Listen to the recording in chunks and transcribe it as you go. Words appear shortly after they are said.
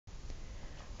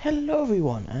Hello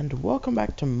everyone, and welcome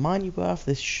back to MineUBraft.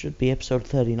 This should be episode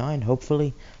 39,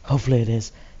 hopefully. Hopefully it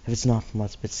is. If it's not, well,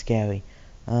 it's a bit scary.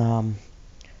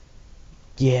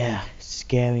 Yeah,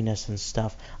 scariness and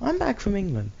stuff. I'm back from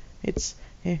England. It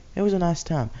was a nice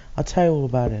time. I'll tell you all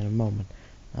about it in a moment.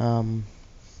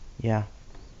 Yeah.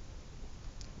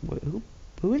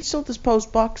 Who installed this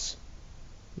post box?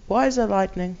 Why is there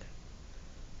lightning?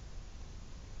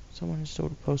 Someone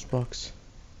installed a post box.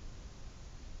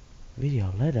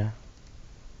 Video letter?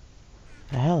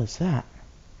 The hell is that?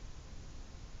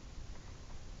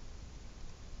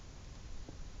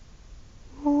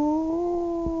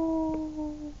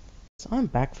 Oh, so I'm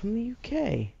back from the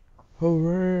UK.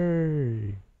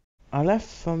 Hooray! I left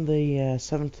from the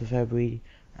 7th of February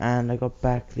and I got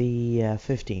back the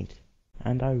 15th.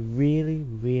 And I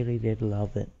really did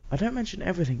love it. I don't mention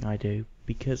everything I do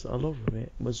because a lot of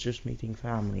it was just meeting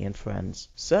family and friends.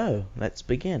 So, let's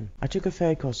begin. I took a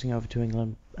ferry crossing over to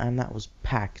England and that was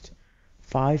packed.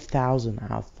 5,000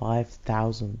 out of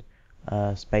 5,000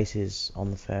 spaces on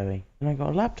the ferry. And I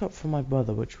got a laptop from my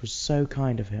brother, which was so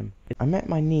kind of him. I met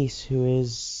my niece, who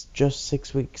is just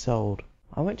 6 weeks old.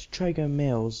 I went to Trago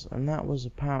Mills and that was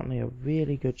apparently a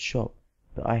really good shop,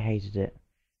 but I hated it.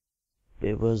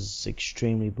 It was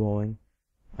extremely boring.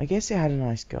 I guess it had a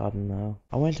nice garden though.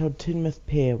 I went on Teignmouth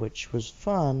Pier, which was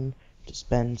fun to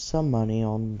spend some money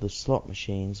on the slot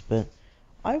machines, but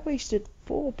I wasted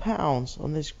 £4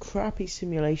 on this crappy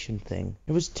simulation thing.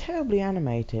 It was terribly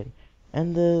animated,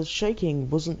 and the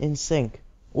shaking wasn't in sync.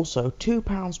 Also,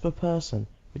 £2 per person.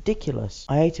 Ridiculous.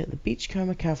 I ate at the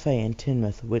Beachcomber Cafe in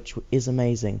Teignmouth, which is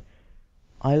amazing.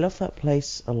 I love that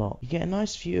place a lot. You get a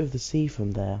nice view of the sea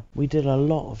from there. We did a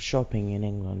lot of shopping in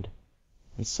England,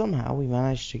 and somehow we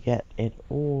managed to get it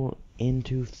all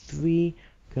into 3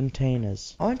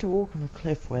 containers. I went to walk on a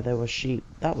cliff where there were sheep.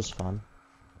 That was fun.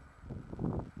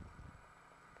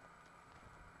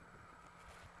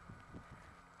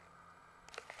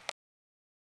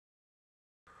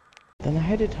 Then I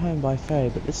headed home by ferry,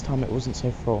 but this time it wasn't so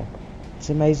full.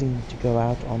 It's amazing to go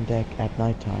out on deck at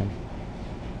night time.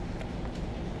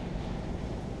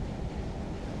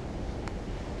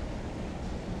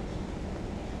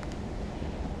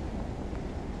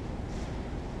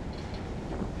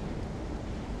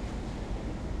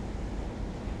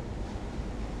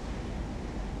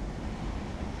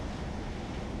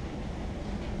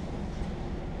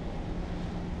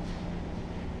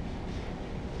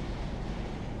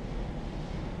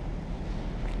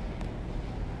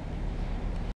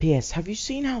 P.S. Have you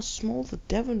seen how small the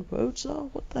Devon roads are?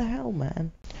 What the hell,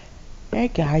 man? Hey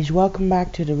guys, welcome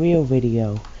back to the real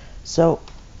video. So,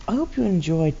 I hope you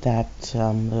enjoyed that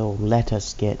little letter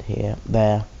skit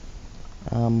there.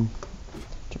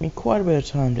 Took me quite a bit of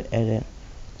time to edit.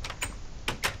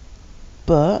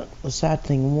 But the sad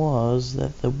thing was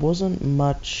that there wasn't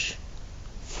much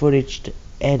footage to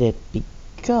edit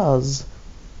because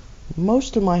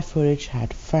most of my footage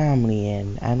had family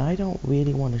in, and I don't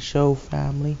really want to show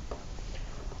family.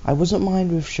 I wasn't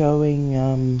mind with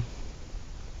showing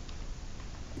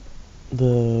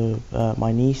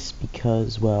my niece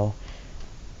because, well,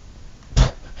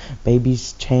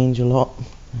 babies change a lot,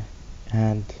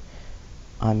 and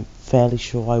I'm fairly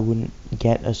sure I wouldn't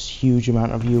get a huge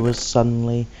amount of viewers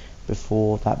suddenly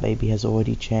before that baby has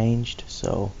already changed,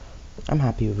 so I'm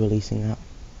happy with releasing that.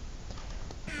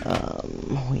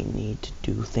 We need to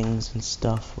do things and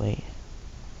stuff. Wait.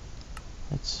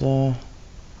 Let's, there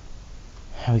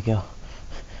we go.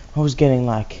 I was getting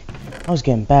bad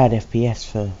FPS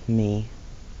for me.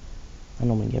 I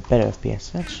normally get better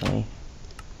FPS, actually.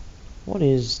 What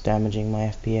is damaging my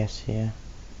FPS here?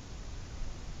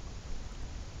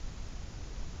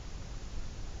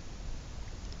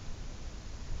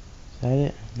 Is that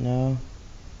it? No.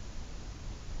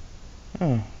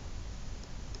 Huh.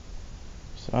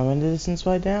 So my render distance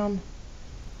right down?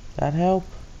 That help?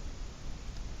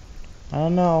 I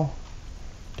don't know.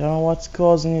 Don't know what's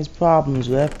causing these problems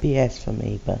with FPS for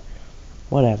me, but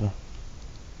whatever.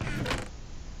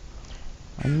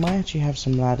 I might actually have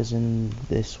some ladders in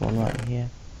this one right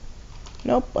here.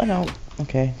 Nope, I don't.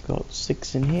 Okay, got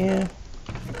 6 in here.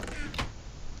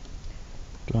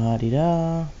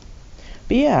 La-di-da.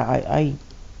 But yeah,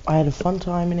 I had a fun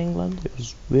time in England. It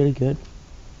was really good.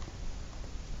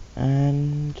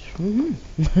 And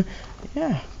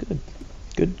yeah,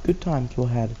 good times we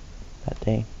had that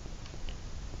day.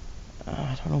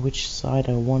 I don't know which side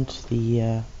I want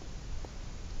the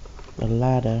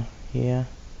ladder here.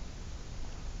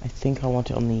 I think I want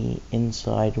it on the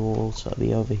inside wall, so it'll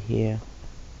be over here.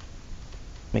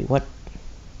 Wait, what?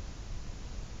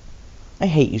 I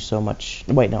hate you so much.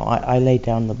 Wait, no, I laid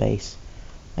down the base.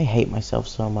 I hate myself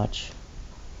so much.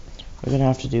 We're gonna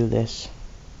have to do this.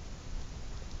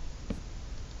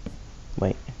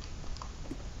 Wait.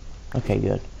 Okay,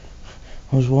 good.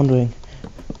 I was wondering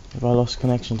if I lost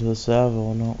connection to the server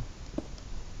or not.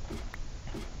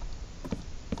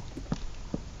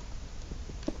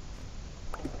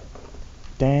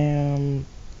 Damn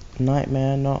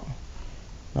nightmare, not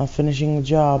finishing the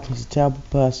job. He's a terrible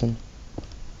person.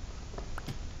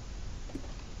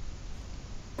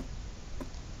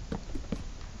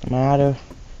 I'm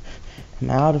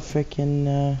out of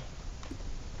freaking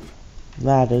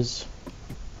ladders.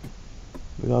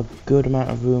 We got a good amount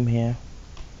of room here.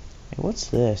 Hey, what's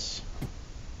this?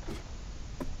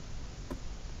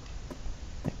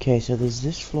 Okay, so there's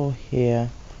this floor here.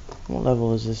 What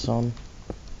level is this on?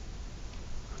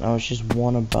 Oh, it's just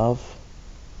one above.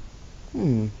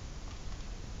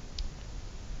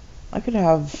 I could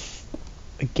have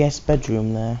a guest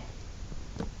bedroom there.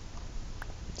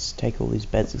 Let's take all these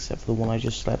beds except for the one I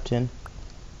just slept in.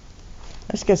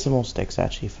 Let's get some more sticks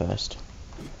actually first.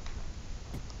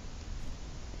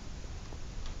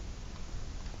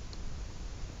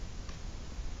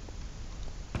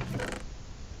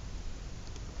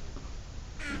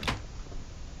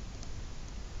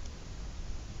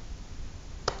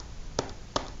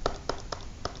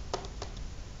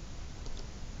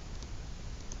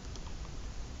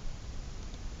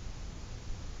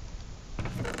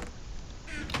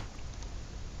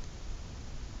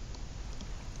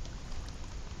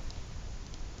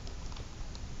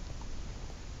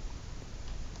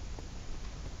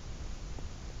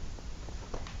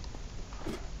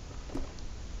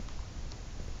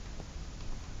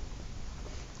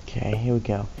 Okay, here we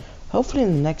go. Hopefully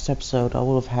in the next episode I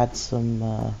will have had some,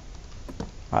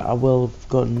 I will have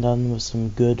gotten done with some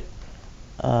good,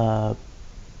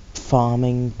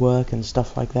 farming work and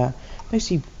stuff like that.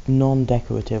 Basically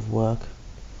non-decorative work.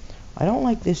 I don't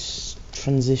like this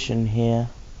transition here.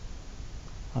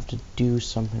 I have to do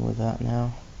something with that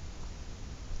now.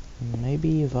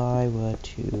 Maybe if I were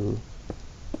to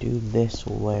do this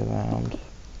all the way around.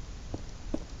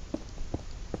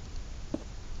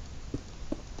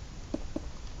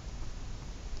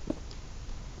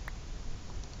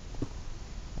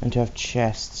 And to have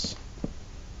chests.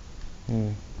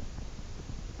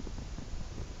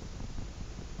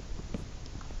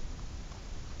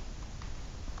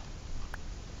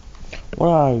 What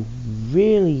I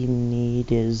really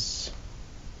need is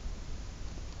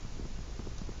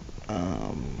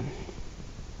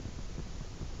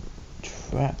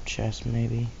trap chest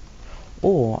maybe.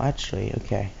 Or actually,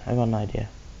 okay, I got an idea.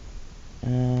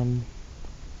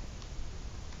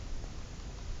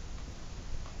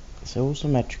 So all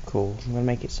symmetrical. I'm gonna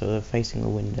make it so they're facing the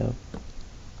window.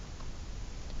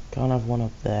 Can't have one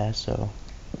up there, so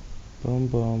boom,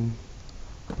 boom,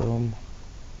 boom,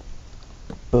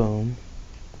 boom.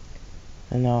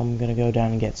 And now I'm gonna go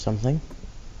down and get something.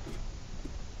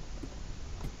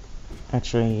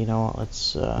 Actually, you know what?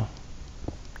 Let's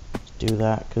do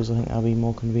that because I think that'll be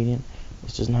more convenient.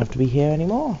 This doesn't have to be here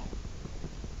anymore.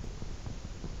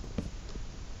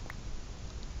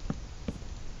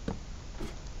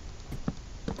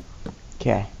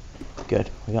 Okay,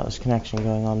 good. We got this connection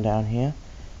going on down here.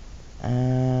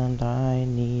 And I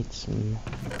need some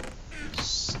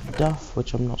stuff,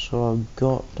 which I'm not sure I've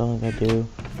got. Don't think I do.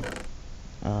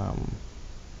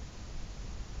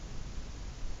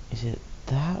 Is it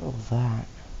that or that?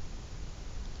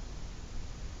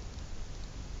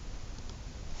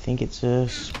 I think it's a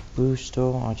spruce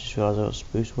door. I just realized it was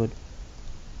spruce wood.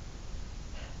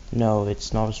 No,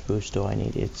 it's not a spruce door I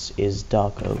need. Is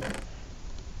dark oak.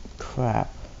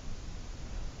 Crap.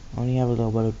 I only have a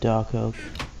little bit of dark oak.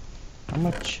 How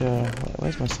much,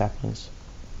 where's my saplings?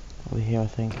 Over here, I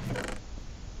think.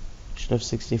 Should have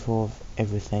 64 of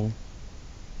everything.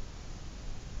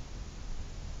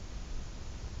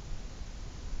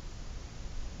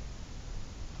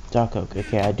 Dark oak.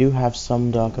 Okay, I do have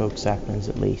some dark oak saplings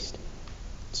at least.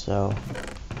 So,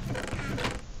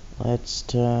 let's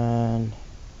turn...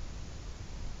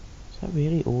 Is that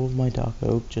really all of my dark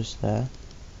oak just there?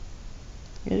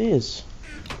 It is.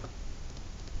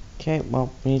 Okay,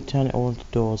 well, we need to turn it all into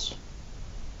doors.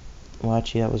 Well,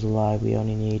 actually, that was a lie. We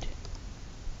only need...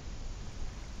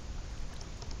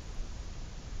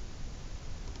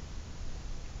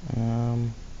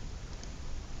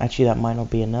 Actually, that might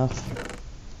not be enough.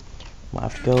 Might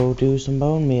have to go do some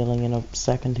bone mealing in a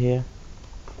second here.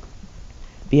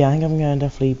 But yeah, I think I'm going to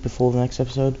definitely, before the next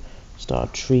episode, start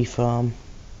a tree farm.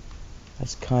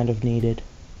 That's kind of needed.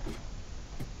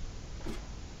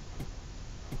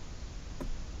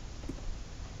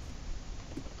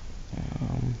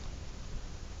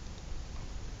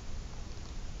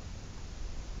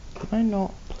 Can I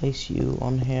not place you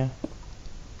on here?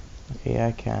 Okay,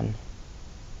 I can.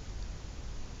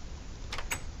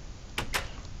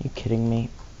 You kidding me?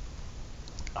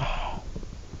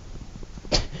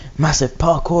 Massive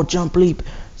parkour jump leap.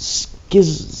 Stuff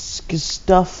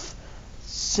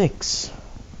 6.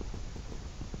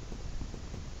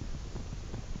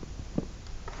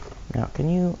 Now, can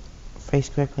you face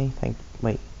correctly?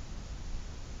 Wait.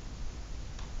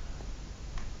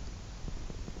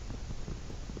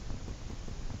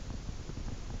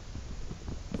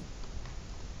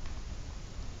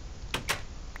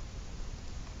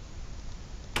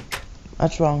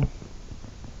 That's wrong.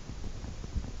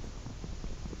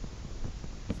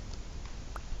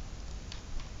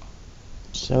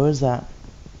 So is that.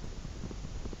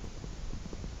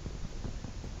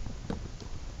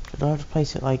 Do I have to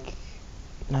place it like...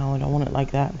 No, I don't want it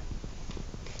like that.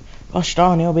 Gosh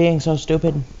darn, you're being so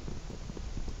stupid.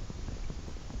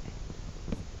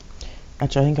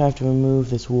 Actually, I think I have to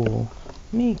remove this wall.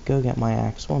 Let me go get my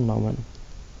axe, one moment.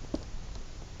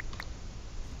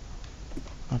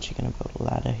 I'm actually gonna build a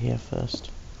ladder here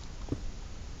first.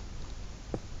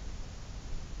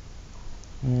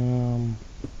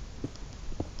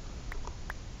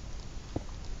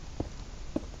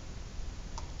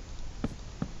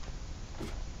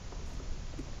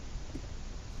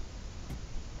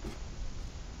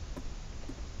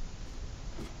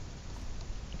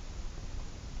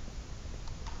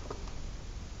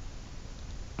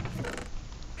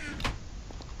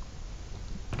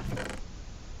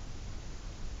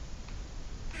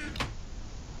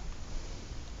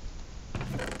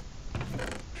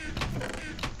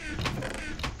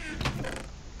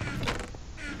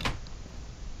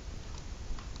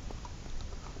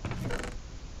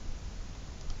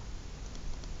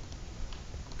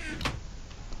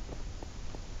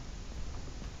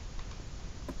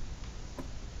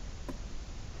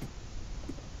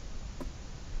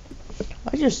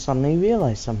 I just suddenly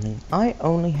realized something. I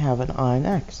only have an iron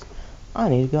axe. I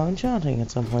need to go enchanting at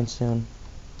some point soon.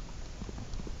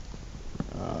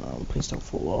 Please don't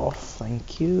fall off.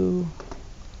 Thank you.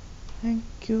 Thank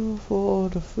you for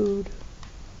the food.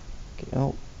 Okay,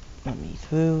 oh, let me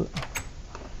through.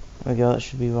 There we go, that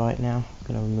should be right now. I'm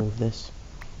gonna remove this.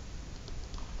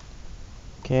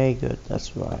 Okay, good,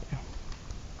 that's right.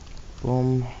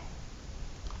 Boom.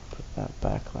 Put that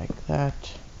back like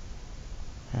that.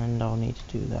 And I'll need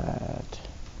to do that.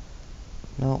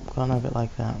 Nope, can't have it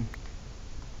like that.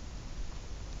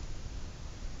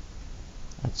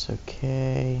 That's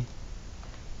okay.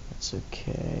 That's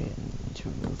okay. I need to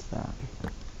remove that.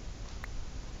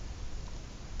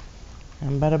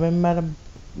 And bada bim bada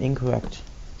incorrect.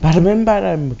 Bada bim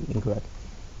bada incorrect.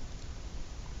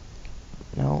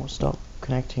 No, stop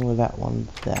connecting with that one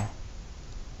there.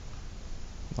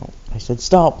 No, I said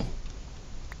stop.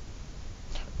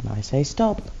 When I say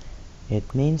stop,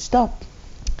 it means stop.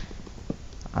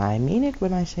 I mean it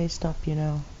when I say stop, you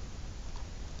know.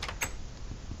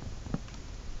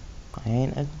 I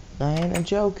ain't a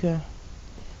joker.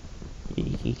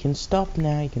 You can stop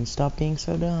now. You can stop being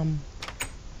so dumb.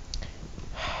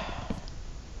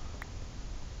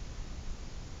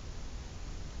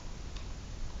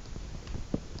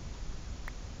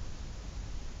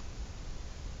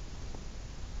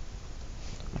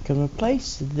 I can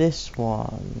replace this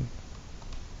one.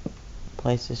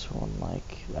 Place this one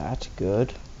like that.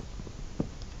 Good.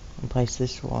 And place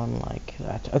this one like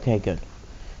that. Okay, good.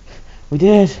 We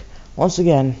did it! Once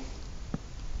again,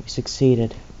 we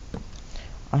succeeded.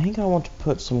 I think I want to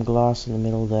put some glass in the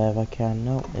middle there if I can.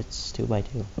 No, it's 2 by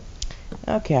 2.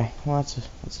 Okay, well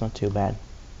that's not too bad.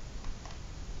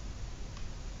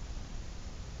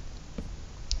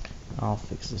 I'll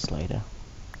fix this later.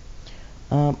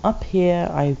 Up here,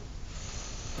 I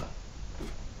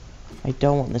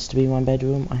don't want this to be my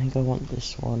bedroom. I think I want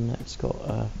this one that's got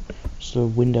a sort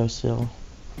of windowsill.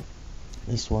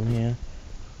 This one here.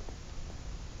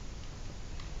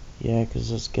 Yeah,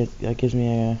 because that gives me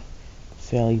a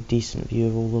fairly decent view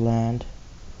of all the land.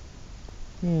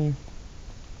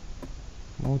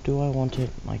 Or do I want it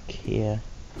like here?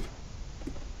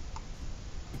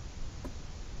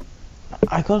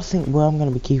 I gotta think where I'm gonna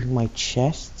be keeping my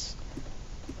chests.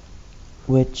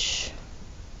 Which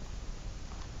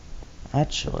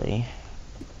actually,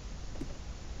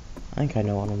 I think I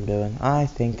know what I'm doing. I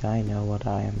think I know what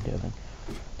I am doing.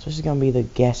 So this is gonna be the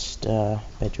guest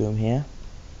bedroom here,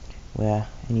 where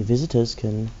any visitors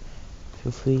can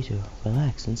feel free to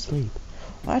relax and sleep.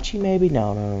 Well, actually, maybe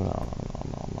no.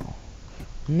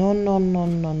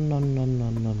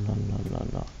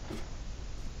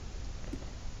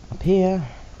 Up here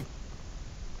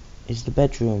is the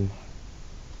bedroom,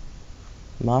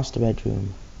 master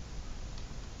bedroom.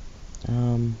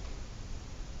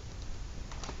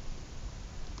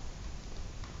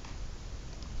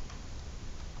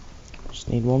 Just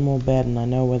need one more bed, and I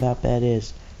know where that bed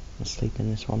is. I'll sleep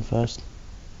in this one first.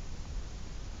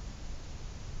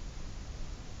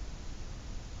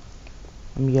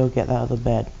 Let me go get that other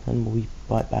bed, and we'll be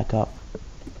right back up.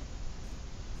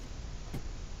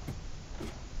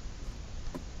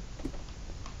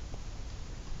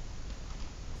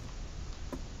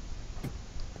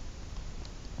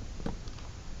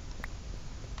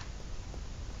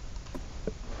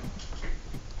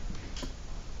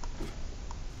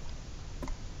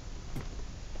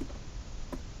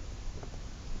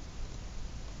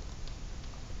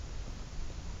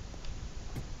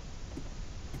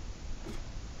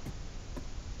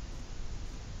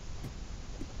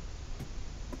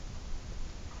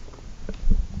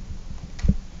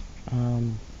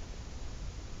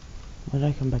 Why did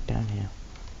I come back down here?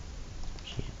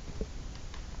 Shit.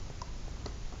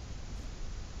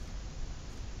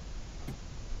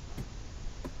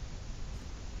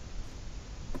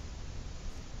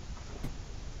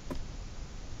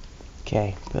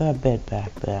 Okay, put that bed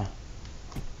back there.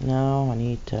 Now I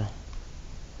need to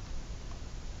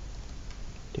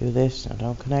do this. Now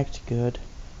don't connect. Good.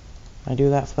 I do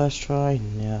that first try?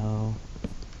 No.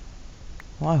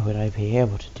 Why would I be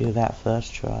able to do that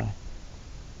first try?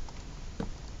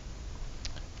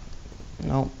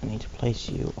 Nope, I need to place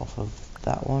you off of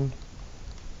that one.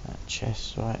 That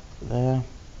chest right there.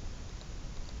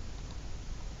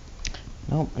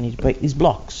 Nope, I need to break these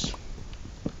blocks.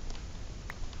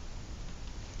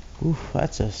 Oof,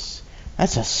 that's a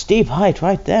steep height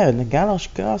right there in the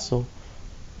Galosh Castle.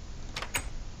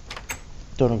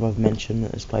 Don't know if I've mentioned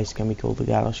that this place can be called the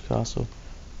Galosh Castle.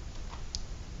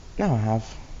 Now I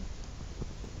have.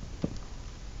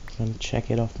 I'm gonna check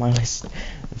it off my list of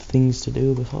things to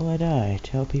do before I die.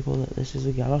 Tell people that this is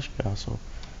a Galosh Castle.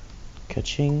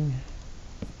 Ka-ching.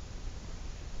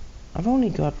 I've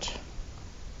only got...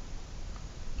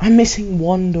 I'm missing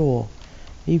one door.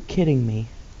 Are you kidding me?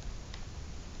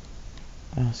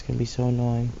 Oh, it's gonna be so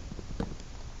annoying.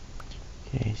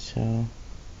 Okay, so...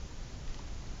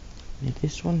 need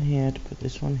this one here to put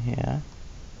this one here.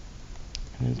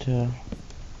 And to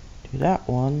do that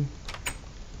one...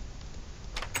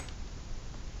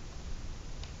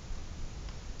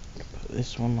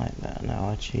 this one like that.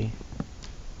 Now actually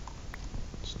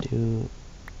let's do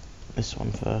this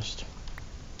one first.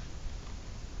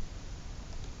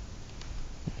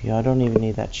 Yeah, I don't even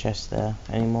need that chest there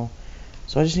anymore,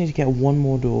 so I just need to get one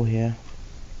more door here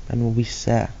and we'll be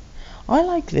set. I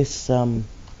like this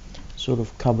sort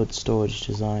of cupboard storage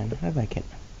design. I like it.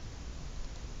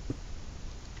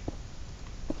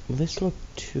 Will this look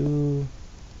too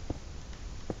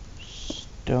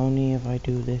stony if I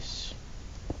do this?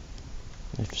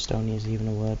 If stony is even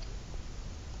a word.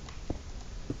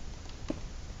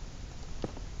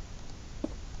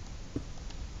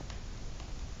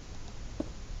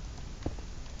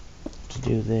 To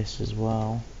do this as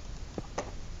well.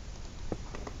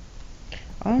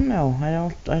 I don't know. I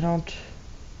don't. I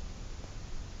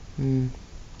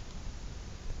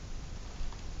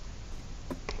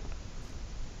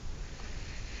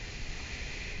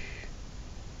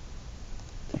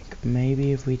think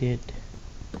maybe if we did.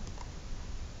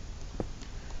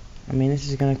 I mean, this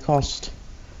is going to cost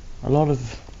a lot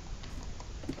of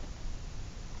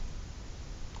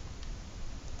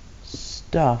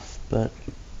stuff, but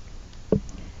I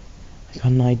got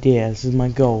an idea. This is my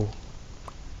goal.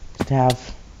 Is to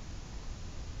have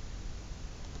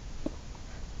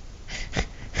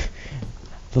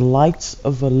the lights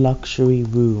of a luxury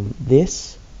room.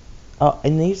 This,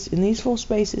 in these 4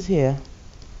 spaces here,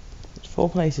 4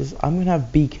 places, I'm going to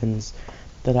have beacons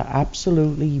that are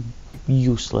absolutely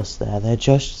useless there. They're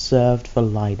just served for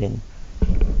lighting,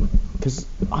 because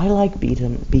I like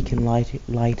beacon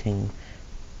lighting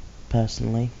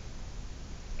personally.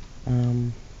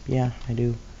 Yeah, I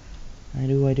do.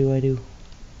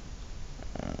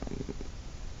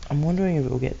 I'm wondering if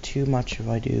it will get too much if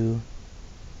I do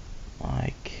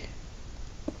like,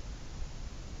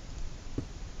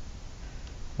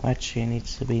 well, actually it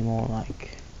needs to be more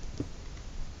like,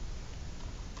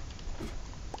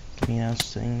 give me those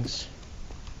things.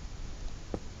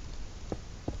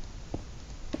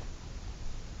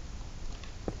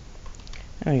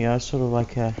 There we go, sort of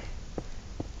like a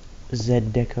Z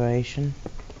decoration.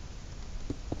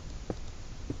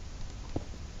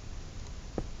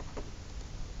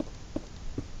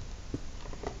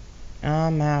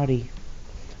 I'm outie.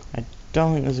 I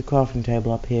don't think there's a crafting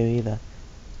table up here either.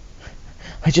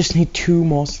 I just need 2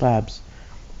 more slabs.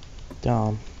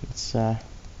 Darn. Let's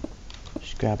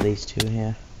just grab these 2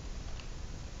 here.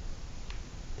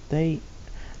 they...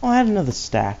 Oh, I had another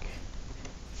stack.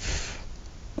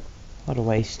 What a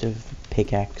waste of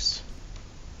pickaxe.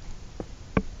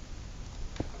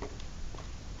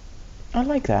 I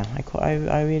like that.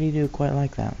 I really do quite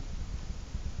like that.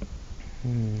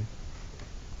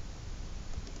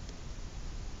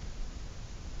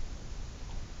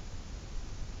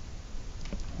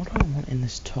 What do I want in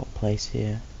this top place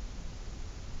here?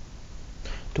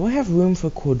 Do I have room for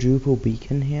a quadruple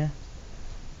beacon here?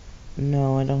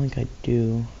 No, I don't think I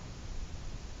do.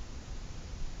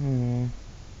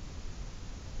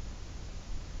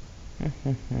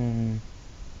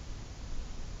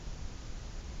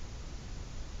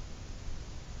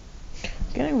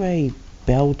 Getting a very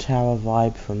bell tower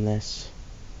vibe from this.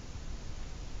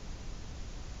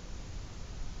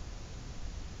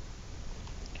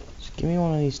 Just give me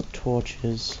one of these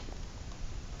torches.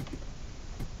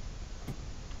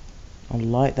 I'll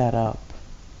light that up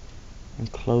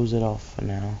and close it off for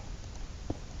now.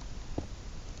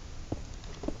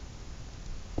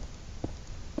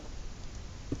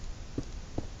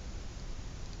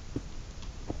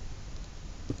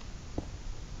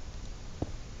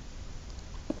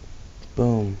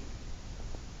 Boom.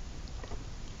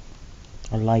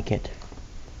 I like it.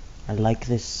 I like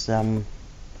this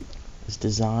this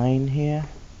design here.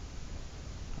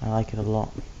 I like it a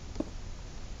lot.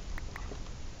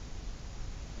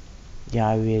 Yeah,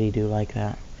 I really do like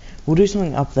that. We'll do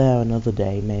something up there another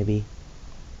day, maybe.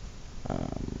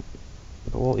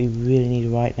 But what we really need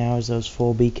right now is those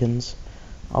 4 beacons.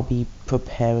 I'll be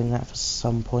preparing that for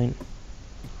some point.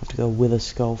 I'll have to go wither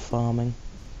skull farming.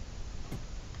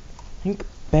 I think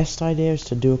best idea is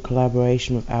to do a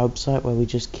collaboration with MineUBraft where we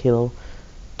just kill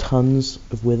tons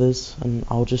of withers, and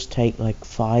I'll just take like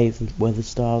 5 wither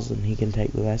stars and he can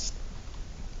take the rest.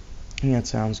 I think that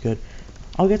sounds good.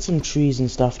 I'll get some trees and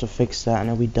stuff to fix that and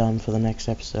it'll be done for the next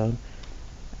episode.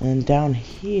 And down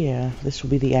here, this will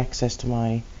be the access to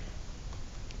my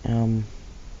nah,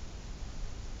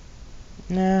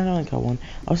 I don't think I want.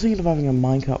 I was thinking of having a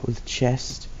minecart with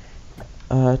chest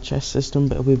system,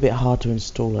 but it'll be a bit hard to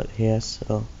install it here,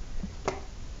 so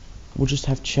we'll just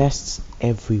have chests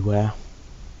everywhere.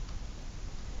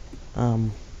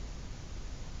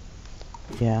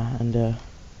 Yeah, and a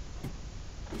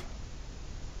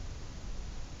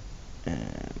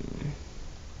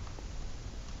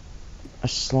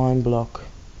slime block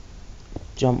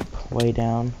jump way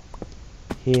down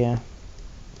here.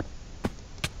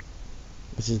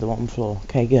 This is the bottom floor.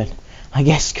 Okay, good. I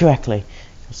guessed correctly.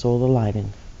 I saw the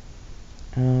lighting.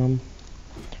 But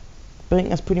I think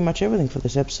that's pretty much everything for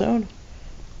this episode.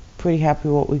 Pretty happy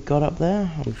with what we've got up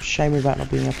there. I'm ashamed about not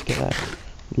being able to get that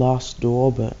last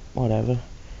door, but whatever.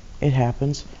 It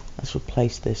happens. Let's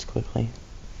replace this quickly.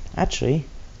 Actually,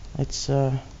 let's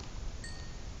do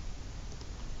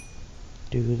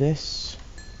this.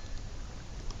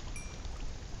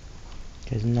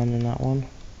 There's none in that one.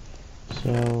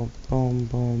 So boom,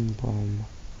 boom, boom,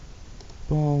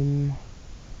 boom.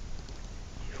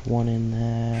 Leave one in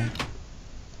there.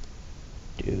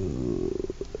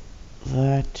 Do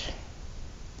that.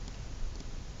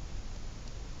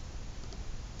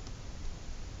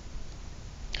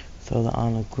 Throw that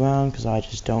on the ground because I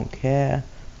just don't care.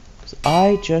 Because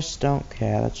I just don't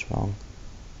care. That's wrong.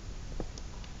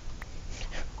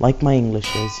 Like my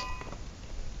English is.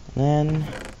 And then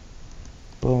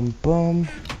boom, boom.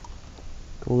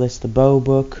 Call this the bow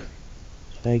book.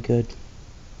 It's very good.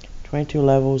 22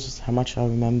 levels is how much I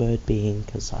remember it being,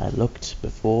 because I looked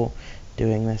before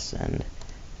doing this, and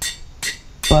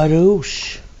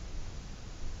badoosh!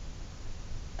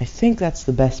 I think that's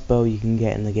the best bow you can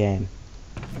get in the game.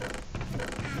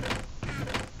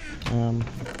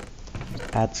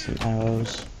 Add some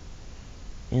arrows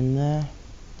in there.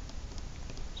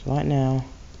 So right now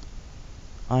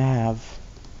I have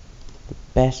the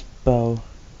best bow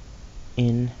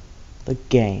in the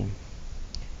game,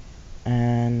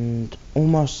 and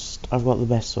almost I've got the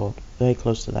best sword, very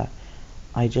close to that.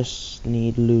 I just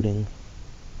need looting.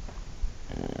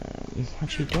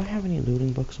 Actually, do I have any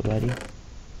looting books already?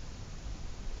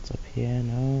 It's up here.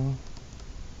 No,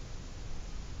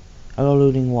 I got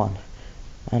looting 1,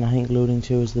 and I think looting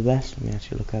 2 is the best. Let me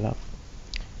actually look that up.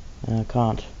 I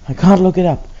can't look it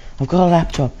up. I've got a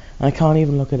laptop and I can't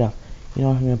even look it up. You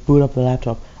know, I'm gonna boot up the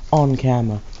laptop on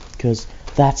camera, because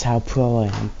that's how pro I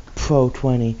am. Pro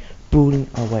 20 booting.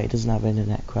 Oh wait, it doesn't have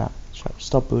internet. Crap.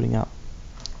 Stop booting up.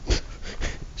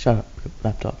 Shut up,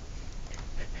 laptop.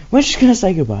 We're just gonna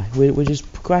say goodbye. We're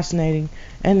just procrastinating,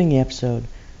 ending the episode.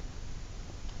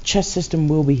 Chest system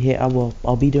will be here.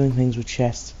 I'll be doing things with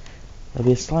chests. There'll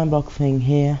be a slime block thing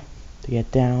here to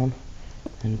get down,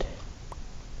 and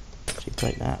actually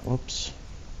break that. Whoops.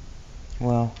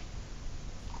 Well,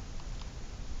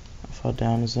 how far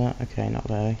down is that? Okay, not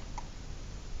very.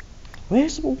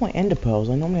 Where's all my ender pearls?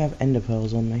 I normally have ender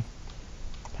pearls on me.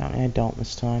 Apparently I don't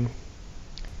this time.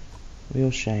 Real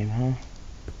shame, huh?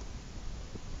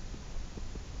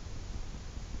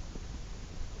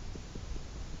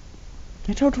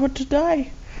 I don't want to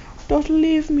die. Don't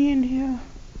leave me in here.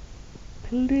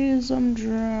 Please, I'm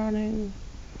drowning.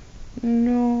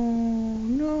 No,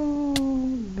 no,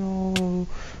 no,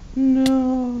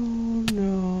 no,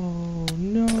 no,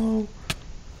 no.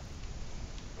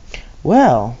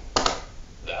 Well,